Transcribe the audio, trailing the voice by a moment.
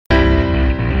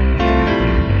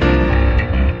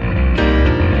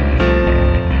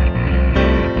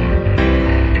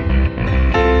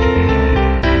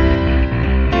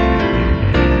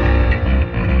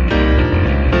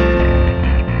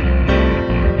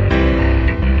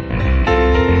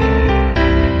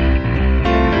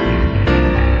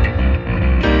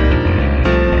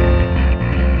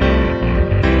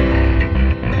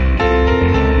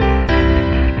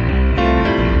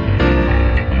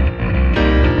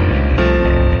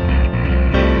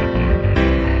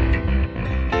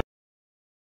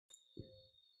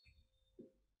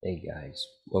Hey guys,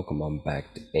 welcome on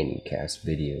back to AnyCast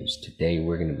videos. Today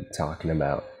we're going to be talking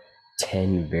about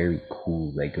 10 very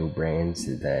cool LEGO brands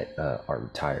that are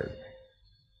retired.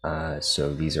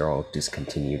 So these are all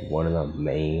discontinued. One of them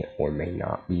may or may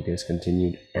not be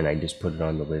discontinued, and I just put it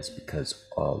on the list because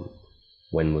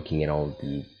when looking at all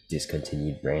the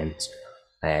discontinued brands,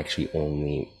 I actually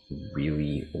only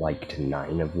really liked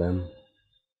 9 of them.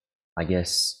 I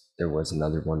guess there was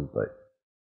another one, but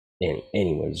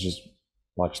anyways, just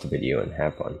watch the video and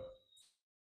have fun.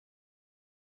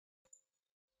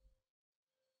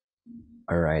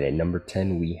 Alright, at number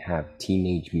 10 we have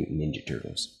Teenage Mutant Ninja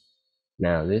Turtles.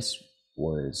 Now this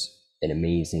was an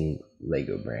amazing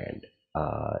LEGO brand.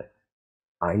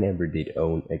 I never did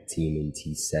own a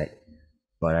TMNT set,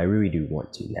 but I really do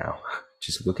want to now.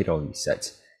 Just look at all these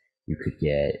sets. You could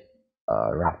get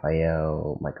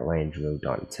Raphael, Michelangelo,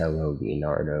 Donatello,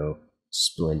 Leonardo,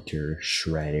 Splinter,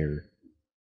 Shredder,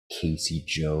 Casey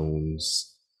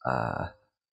Jones,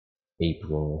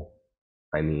 April.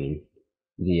 I mean,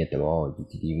 you get them all. You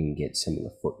could even get some of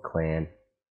the Foot Clan.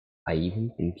 I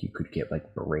even think you could get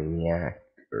like Brainiac,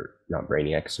 or not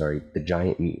Brainiac, sorry, the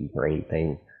giant mutant brain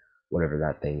thing, whatever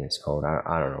that thing is called.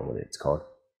 I don't know what it's called.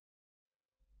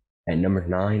 At number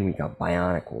 9, we got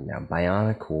Bionicle. Now,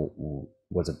 Bionicle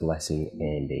was a blessing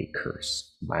and a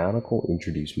curse. Bionicle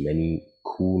introduced many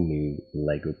cool new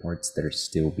LEGO parts that are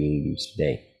still being used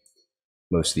today.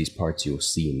 Most of these parts you'll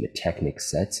see in the Technic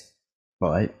sets,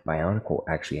 but Bionicle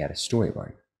actually had a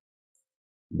storyline.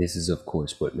 This is, of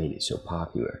course, what made it so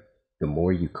popular. The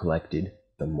more you collected,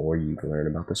 the more you learn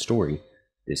about the story.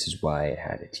 This is why it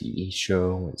had a TV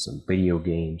show and some video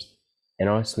games. And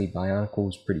honestly, Bionicle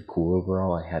was pretty cool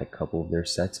overall. I had a couple of their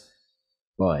sets,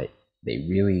 but they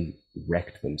really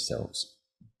wrecked themselves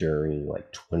during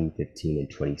like 2015 and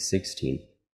 2016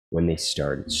 when they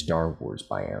started Star Wars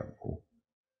Bionicle.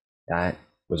 That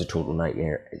was a total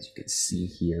nightmare. As you can see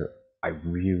here, I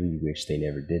really wish they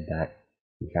never did that.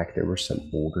 In fact, there were some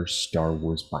older Star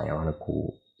Wars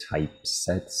Bionicle type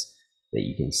sets that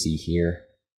you can see here,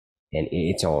 and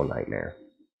it's all a nightmare.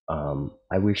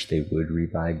 I wish they would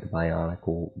revive the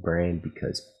Bionicle brand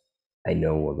because I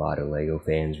know a lot of LEGO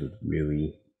fans would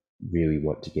really, really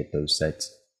want to get those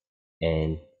sets,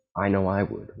 and I know I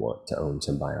would want to own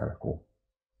some Bionicle.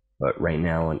 But right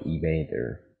now on eBay,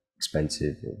 they're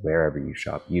expensive. Wherever you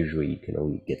shop, usually you can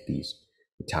only get these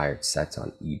retired sets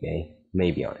on eBay,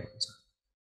 maybe on Amazon.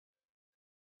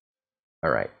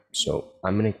 Alright, so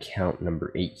I'm going to count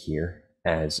number 8 here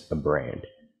as a brand.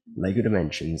 LEGO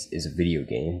Dimensions is a video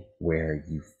game where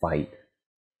you fight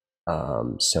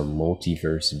some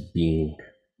multiverse being,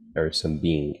 or some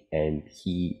being, and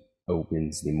he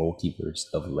opens the multiverse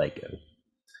of LEGO.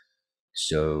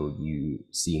 So you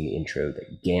see in the intro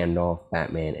that Gandalf,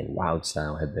 Batman, and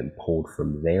Wildstyle have been pulled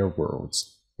from their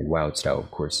worlds. And Wildstyle,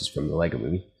 of course, is from the LEGO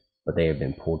movie, but they have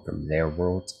been pulled from their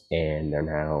worlds, and they're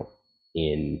now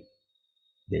in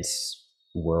this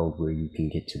world where you can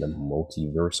get to the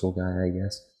multiversal guy, I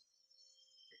guess.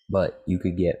 But you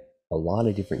could get a lot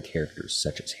of different characters,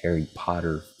 such as Harry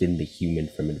Potter, Finn the Human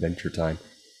from Adventure Time,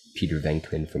 Peter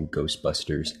Venkman from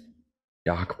Ghostbusters,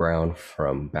 Doc Brown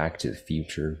from Back to the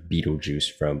Future,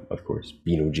 Beetlejuice from, of course,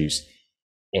 Beetlejuice,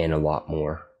 and a lot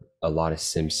more. A lot of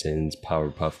Simpsons,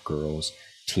 Powerpuff Girls,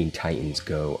 Teen Titans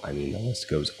Go. I mean, the list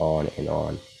goes on and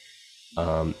on.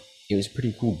 It was a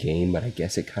pretty cool game, but I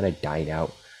guess it kind of died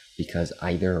out because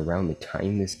either around the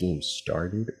time this game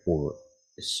started or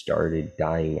started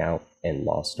dying out and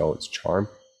lost all its charm,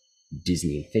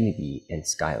 Disney Infinity and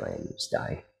Skylanders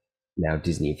died. Now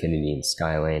Disney Infinity and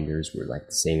Skylanders were like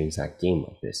the same exact game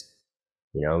like this.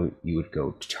 You know, you would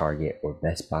go to Target or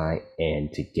Best Buy,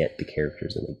 and to get the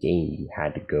characters in the game, you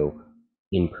had to go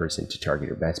in person to Target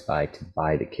or Best Buy to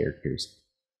buy the characters,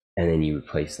 and then you would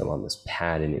place them on this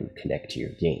pad and it would connect to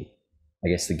your game. I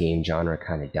guess the game genre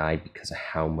kind of died because of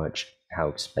how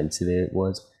expensive it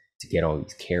was to get all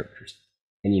these characters.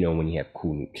 And you know, when you have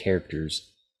cool new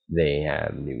characters, they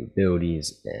have new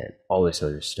abilities and all this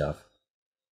other stuff.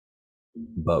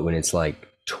 But when it's like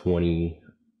 20,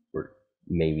 or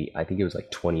maybe I think it was like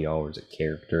 $20 a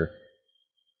character,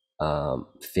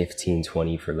 15,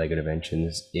 20 for LEGO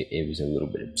Dimensions, it was a little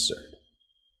bit absurd.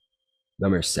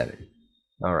 Number 7.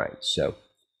 Alright, so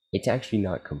it's actually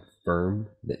not confirmed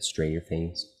that Stranger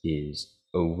Things is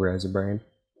over as a brand,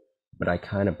 but I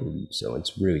kind of believe so.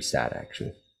 It's really sad,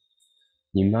 actually.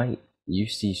 You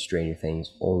see Stranger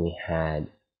Things only had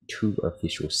 2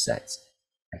 official sets.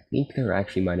 I think there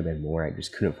actually might have been more. I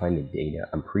just couldn't find the data.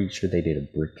 I'm pretty sure they did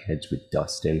a Brickheads with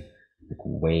Dustin, like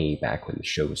way back when the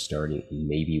show was starting, and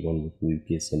maybe one with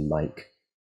Lucas and Mike.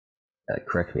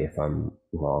 Correct me if I'm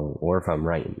wrong, or if I'm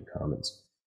right in the comments.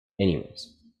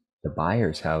 Anyways, the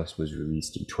Buyer's House was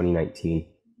released in 2019.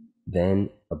 Then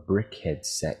a Brickhead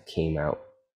set came out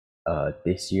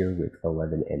this year with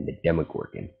 11 and the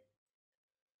Demogorgon.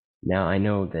 Now I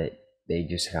know that they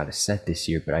just got a set this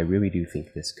year, but I really do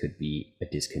think this could be a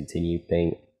discontinued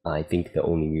thing. I think the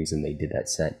only reason they did that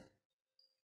set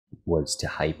was to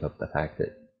hype up the fact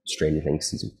that Stranger Things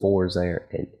season 4 is there,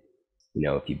 and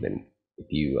if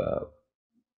you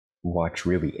watch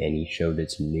really any show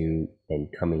that's new and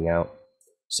coming out,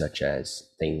 such as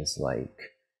things like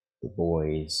The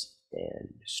Boys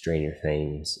and Stranger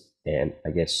Things, and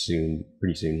I guess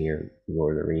pretty soon here,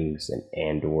 Lord of the Rings and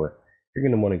Andor, you're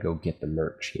gonna want to go get the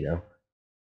merch,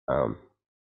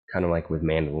 kind of like with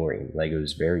Mandalorian.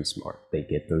 Lego's very smart. They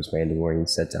get those Mandalorian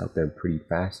sets out there pretty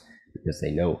fast because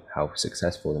they know how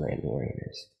successful the Mandalorian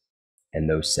is, and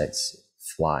those sets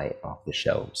fly off the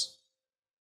shelves.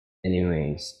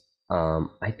 Anyways,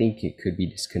 I think it could be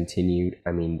discontinued.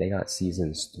 I mean, they got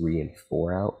seasons 3 and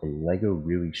 4 out, and Lego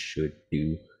really should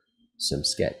do some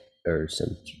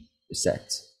some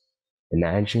sets.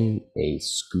 Imagine a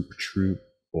Scoop Troop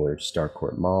or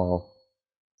Starcourt Mall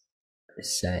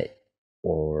set,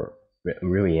 or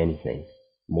really anything.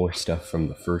 More stuff from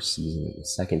the first season and the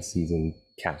second season,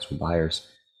 Castle Buyers.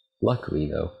 Luckily,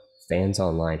 though, fans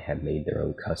online have made their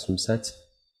own custom sets,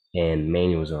 and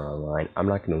manuals are online. I'm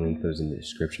not going to link those in the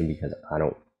description because I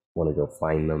don't want to go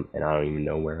find them, and I don't even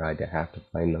know where I'd have to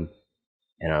find them,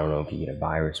 and I don't know if you get a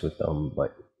virus with them,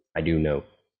 but I do know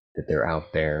that they're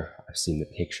out there. I've seen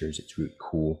the pictures. It's really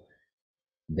cool.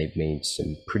 They've made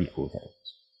some pretty cool things.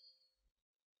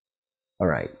 All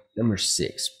right, number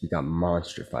 6, we got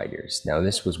Monster Fighters. Now,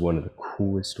 this was one of the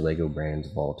coolest Lego brands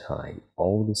of all time.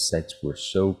 All the sets were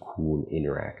so cool and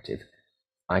interactive.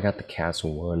 I got the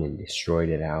Castle one and destroyed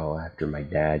it out after my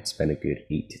dad spent a good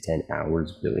 8 to 10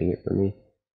 hours building it for me.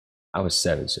 I was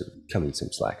 7, so cut me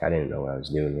some slack. I didn't know what I was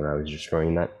doing when I was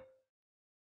destroying that.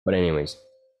 But anyways,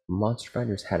 Monster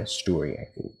Fighters had a story, I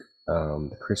think.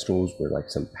 The crystals were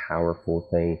like some powerful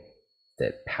thing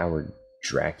that powered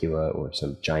Dracula or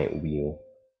some giant wheel.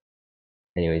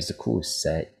 Anyways, the coolest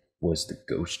set was the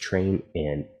Ghost Train,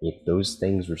 and if those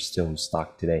things were still in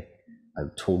stock today, I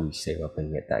would totally save up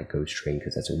and get that Ghost Train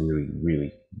because that's a really,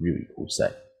 really, really cool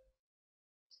set.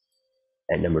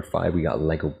 At number 5, we got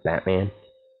Lego Batman.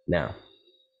 Now,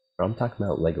 when I'm talking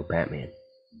about Lego Batman,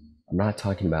 I'm not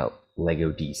talking about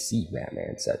Lego DC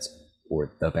Batman sets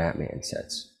or the Batman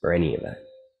sets or any of that.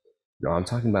 No, I'm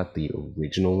talking about the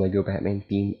original Lego Batman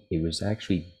theme. It was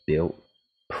actually built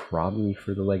probably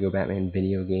for the Lego Batman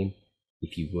video game,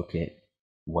 if you look at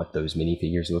what those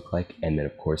minifigures look like. And then,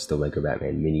 of course, the Lego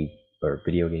Batman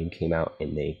video game came out,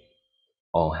 and they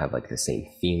all have like the same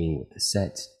feeling with the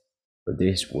sets. But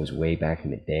this was way back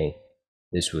in the day.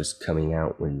 This was coming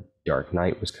out when Dark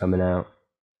Knight was coming out.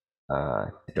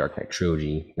 The Dark Knight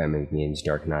trilogy, Batman Begins,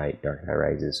 Dark Knight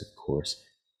Rises, of course.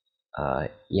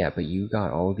 Yeah, but you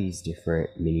got all these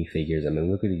different minifigures. I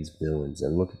mean, look at these villains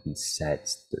and look at these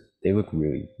sets. They look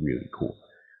really, really cool.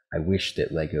 I wish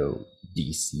that Lego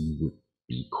DC would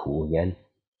be cool again.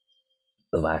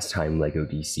 The last time Lego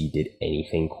DC did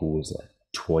anything cool was like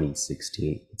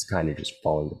 2016. It's kind of just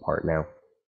falling apart now.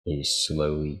 It is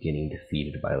slowly getting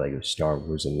defeated by Lego Star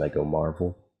Wars and Lego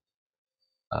Marvel.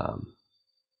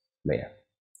 But yeah.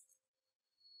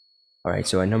 Alright,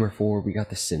 so at number 4, we got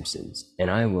The Simpsons. And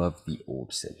I love the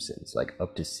old Simpsons, like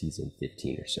up to season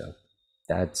 15 or so.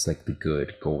 That's like the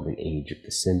good golden age of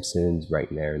The Simpsons, right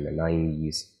there in the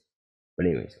 90s. But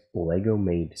anyways, Lego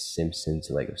made Simpsons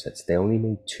Lego sets. They only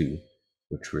made 2,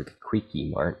 which were the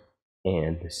Quickie Mart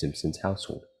and the Simpsons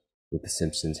Household. With the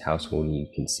Simpsons Household, you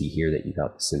can see here that you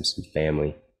got the Simpsons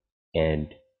family,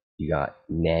 and you got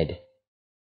Ned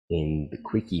in the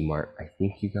Quickie Mart. I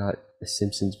think you got the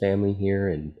Simpsons family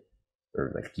here,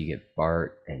 or like you get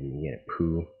Bart and you get a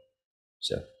Pooh.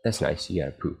 So that's nice, you got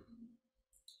a Pooh.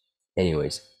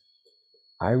 Anyways,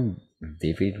 I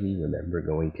vividly remember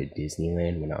going to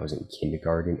Disneyland when I was in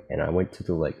kindergarten, and I went to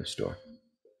the Lego store.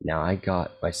 Now I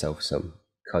got myself some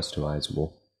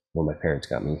customizable, well, my parents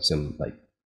got me some like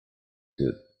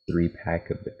the 3-pack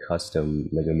of the custom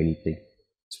Lego minifig.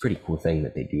 It's a pretty cool thing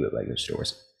that they do at Lego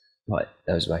stores. But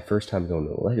that was my first time going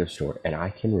to the Lego store, and I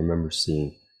can remember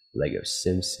seeing Lego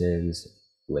Simpsons,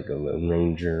 Lego Lone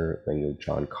Ranger, Lego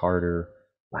John Carter,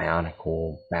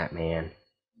 Bionicle, Batman,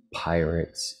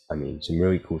 Pirates. I mean, some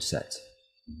really cool sets.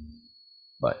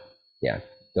 But yeah,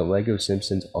 the Lego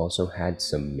Simpsons also had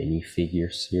some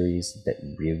minifigure series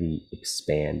that really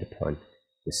expand upon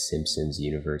the Simpsons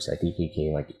universe. I think you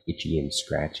can like Itchy and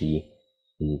Scratchy,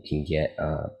 and you can get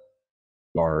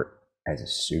Bart as a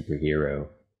superhero.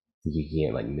 You can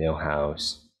get like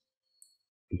Millhouse.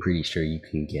 I'm pretty sure you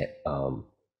can get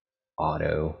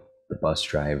Otto, the bus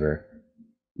driver.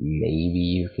 Maybe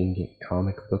you can get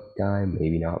comic book guy.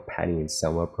 Maybe not. Patty and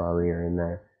Selma probably are in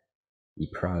there. You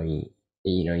probably,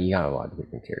 you got a lot of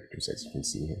different characters as you can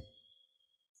see here.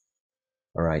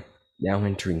 All right, now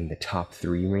entering the top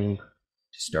 3 ring.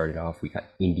 To start it off, we got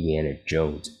Indiana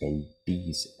Jones, and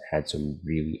these had some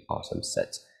really awesome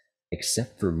sets,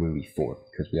 except for movie 4,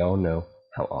 because we all know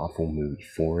how awful movie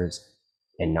 4 is,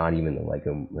 and not even the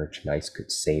Lego merchandise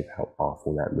could save how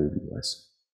awful that movie was.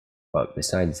 But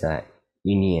besides that,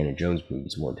 Indiana Jones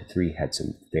movies 1 to 3 had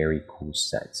some very cool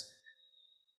sets.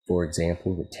 For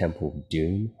example, the Temple of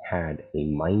Doom had a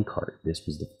minecart. This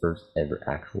was the first ever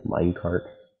actual minecart.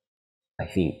 I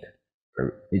think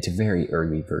it's a very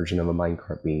early version of a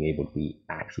minecart being able to be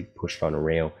actually pushed on a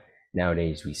rail.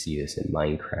 Nowadays, we see this in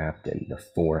Minecraft and the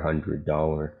 $400,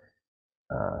 or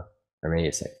maybe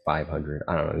it's like 500.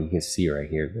 I don't know. You can see right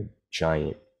here the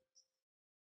giant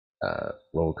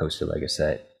roller coaster Lego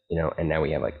set, and now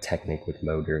we have like Technic with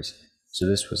motors. So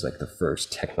this was like the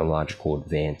first technological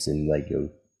advance in Lego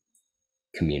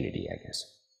community, I guess.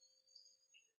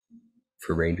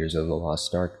 For Rangers of the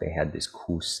Lost Ark, they had this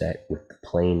cool set with the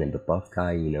plane and the buff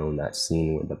guy, in that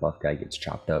scene where the buff guy gets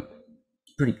chopped up.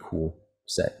 Pretty cool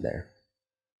set there.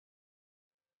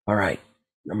 All right,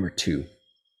 number 2,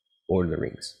 Lord of the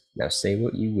Rings. Now, say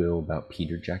what you will about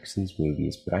Peter Jackson's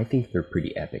movies, but I think they're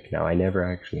pretty epic. Now, I never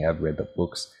actually have read the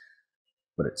books,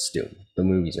 but it's still, the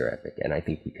movies are epic, and I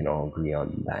think we can all agree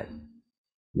on that.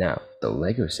 Now, the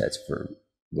Lego sets for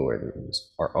Lord of the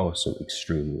Rings are also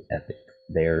extremely epic.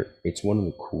 It's one of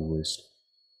the coolest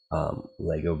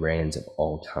Lego brands of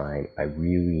all time.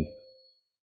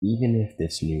 Even if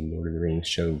this new Lord of the Rings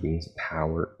show, Rings of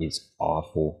Power, is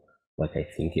awful, like I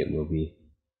think it will be,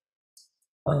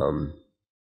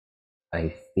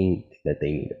 I think that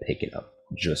they need to pick it up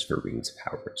just for Rings of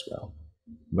Power as well.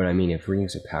 But I mean, if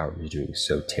Rings of Power is doing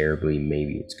so terribly,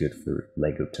 maybe it's good for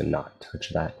Lego to not touch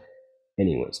that.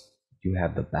 Anyways, you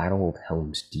have the Battle of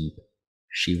Helm's Deep,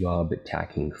 Shelob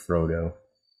attacking Frodo,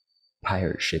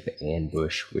 Pirate Ship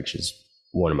Ambush, which is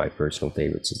one of my personal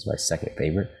favorites. It's my second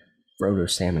favorite. Frodo,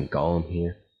 Sam, and Gollum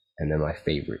here. And then my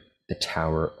favorite, the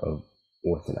Tower of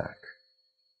Orthanc.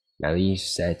 Now these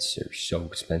sets are so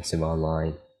expensive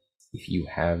online. If you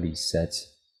have these sets,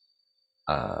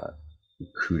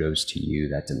 kudos to you.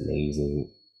 That's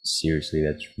amazing. Seriously,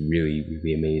 that's really,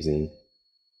 really amazing.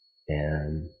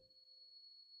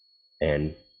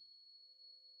 And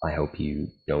I hope you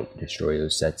don't destroy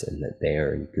those sets and that they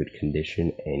are in good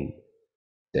condition and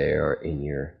they are in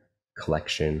your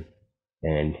collection.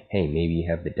 And hey, maybe you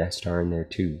have the Death Star in there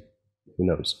too. Who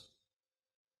knows?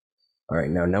 All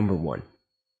right, now number 1.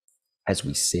 As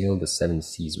we sail the 7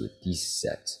 seas with these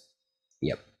sets,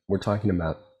 yep, we're talking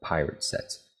about pirate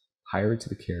sets. Pirates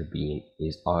of the Caribbean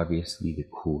is obviously the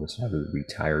coolest out of the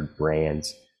retired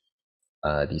brands.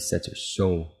 These sets are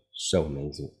so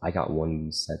amazing. I got one of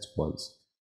these sets once.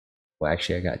 Well,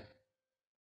 actually,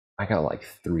 I got like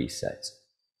 3 sets.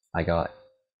 I got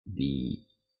the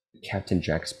Captain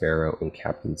Jack Sparrow and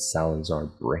Captain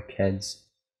Salazar brickheads,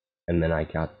 and then I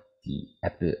got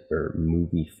the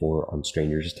movie 4 on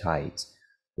Stranger's Tides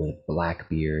with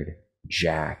Blackbeard,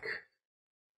 Jack,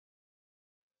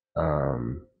 I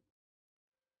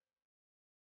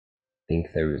think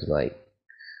there was like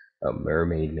a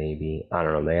mermaid, maybe. I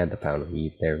don't know. They had the Fountain of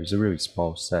Youth there. It was a really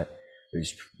small set. It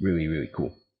was really, really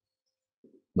cool.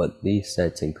 But these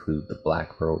sets include the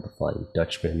Black Pearl, the Flying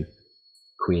Dutchman,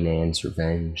 Queen Anne's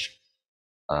Revenge,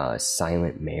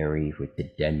 Silent Mary with the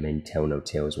Dead Men Tell No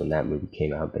Tales. When that movie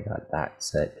came out, they got that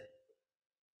set.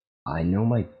 I know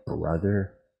my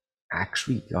brother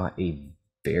actually got a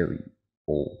very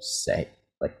old set,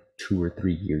 like 2 or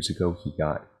 3 years ago. He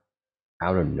got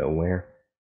out of nowhere.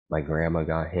 My grandma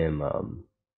got him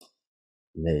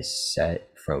this set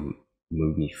from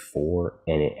movie 4,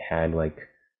 and it had like,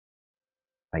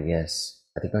 I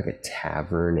think like a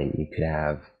tavern, and you could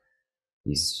have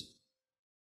these.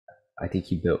 I think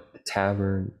he built the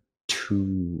tavern,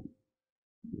 2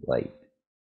 like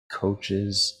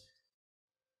coaches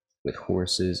with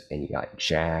horses, and you got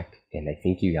Jack, and I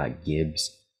think you got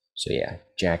Gibbs. So yeah,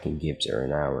 Jack and Gibbs are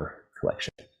in our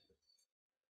collection.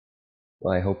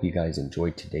 Well, I hope you guys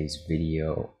enjoyed today's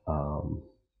video,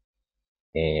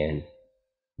 and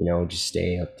just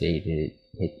stay updated,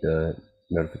 hit the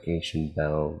notification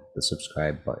bell, the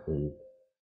subscribe button,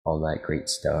 all that great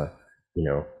stuff.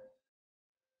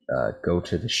 Go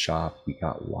to the shop. We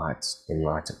got lots and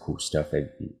lots of cool stuff,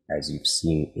 as you've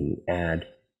seen in the ad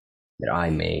that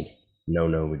I made.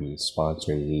 Nobody's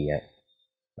sponsoring me yet,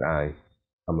 but I'm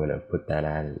gonna put that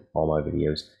ad in all my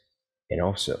videos. And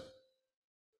also,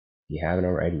 you haven't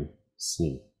already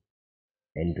seen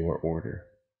Endor Order,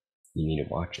 you need to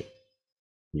watch it.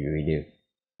 You really do.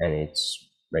 And it's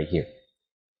right here.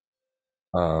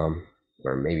 Or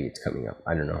maybe it's coming up.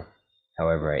 I don't know.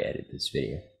 However I edit this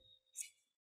video.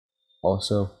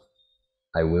 Also,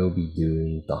 I will be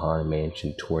doing the Haunted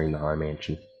Mansion, touring the Haunted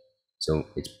Mansion. So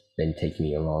it's been taking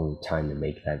me a long time to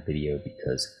make that video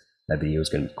because that video is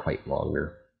going to be quite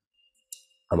longer.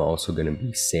 I'm also going to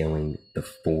be sailing the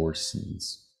 4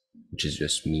 seas, which is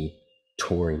just me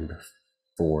touring the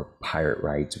 4 pirate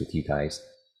rides with you guys.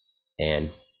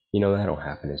 And, that'll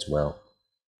happen as well.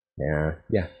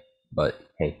 Yeah. But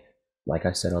hey, like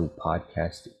I said on the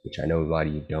podcast, which I know a lot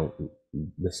of you don't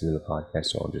listen to the podcast,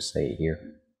 so I'll just say it here.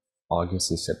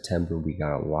 August and September, we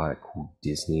got a lot of cool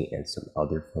Disney and some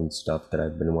other fun stuff that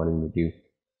I've been wanting to do.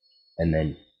 And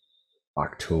then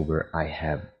October, I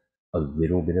have a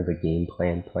little bit of a game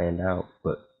plan planned out,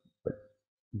 but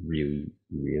really,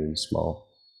 really small.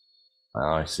 I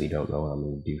honestly don't know what I'm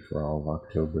going to do for all of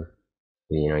October.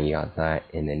 But, you got that.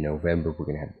 And then November, we're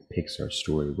going to have the Pixar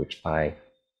story, which I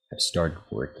have started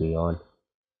working on.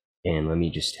 And let me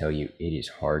just tell you, it is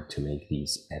hard to make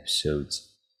these episodes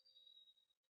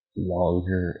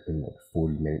longer in like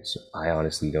 40 minutes. I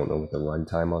honestly don't know what the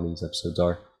runtime on these episodes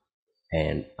are.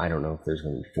 And I don't know if there's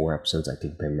going to be 4 episodes. I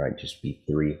think there might just be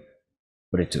 3.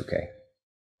 But it's okay,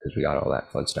 because we got all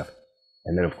that fun stuff.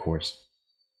 And then, of course,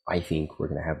 I think we're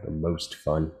going to have the most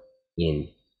fun in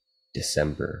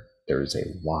December. There's a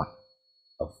lot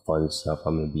of fun stuff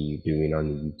I'm going to be doing on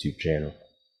the YouTube channel.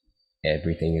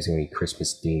 Everything is going to be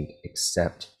Christmas themed,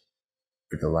 except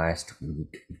for the last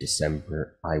week of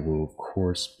December. I will, of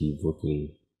course, be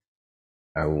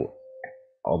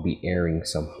I'll be airing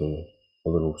something a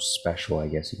little special, I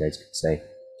guess you guys could say,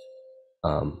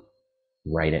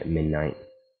 right at midnight.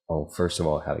 I'll first of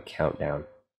all have a countdown,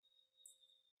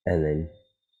 and then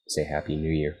say Happy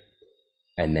New Year.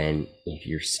 And then if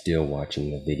you're still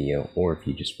watching the video, or if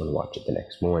you just want to watch it the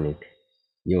next morning,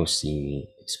 you'll see me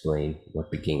explain what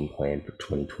the game plan for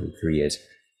 2023 is,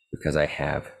 because I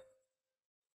have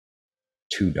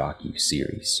 2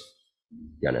 docu-series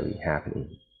gonna be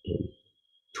happening in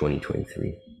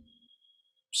 2023.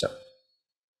 So,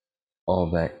 all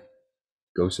of that,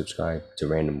 go subscribe to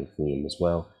Random with Liam as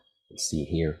well, and see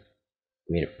here. I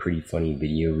made a pretty funny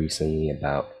video recently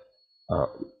about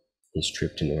his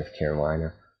trip to North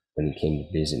Carolina when he came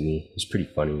to visit me. It was a pretty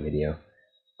funny video.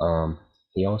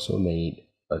 He also made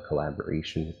a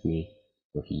collaboration with me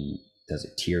where he does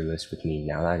a tier list with me.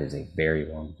 Now that is a very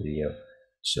long video,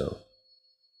 so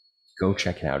go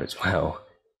check it out as well.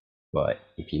 But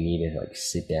if you need to like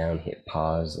sit down, hit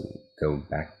pause, and go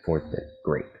back and forth, then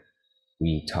great.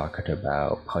 We talked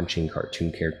about punching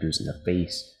cartoon characters in the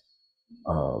face,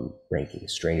 ranking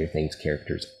Stranger Things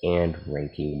characters, and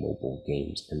ranking mobile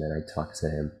games. And then I talked to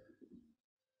him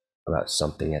about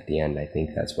something at the end. I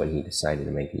think that's when he decided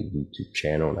to make a YouTube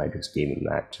channel, and I just gave him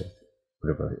that to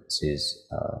put up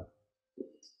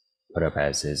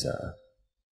as his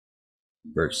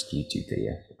first YouTube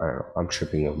video. I don't know, I'm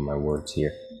tripping over my words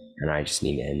here, and I just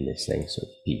need to end this thing, so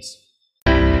peace.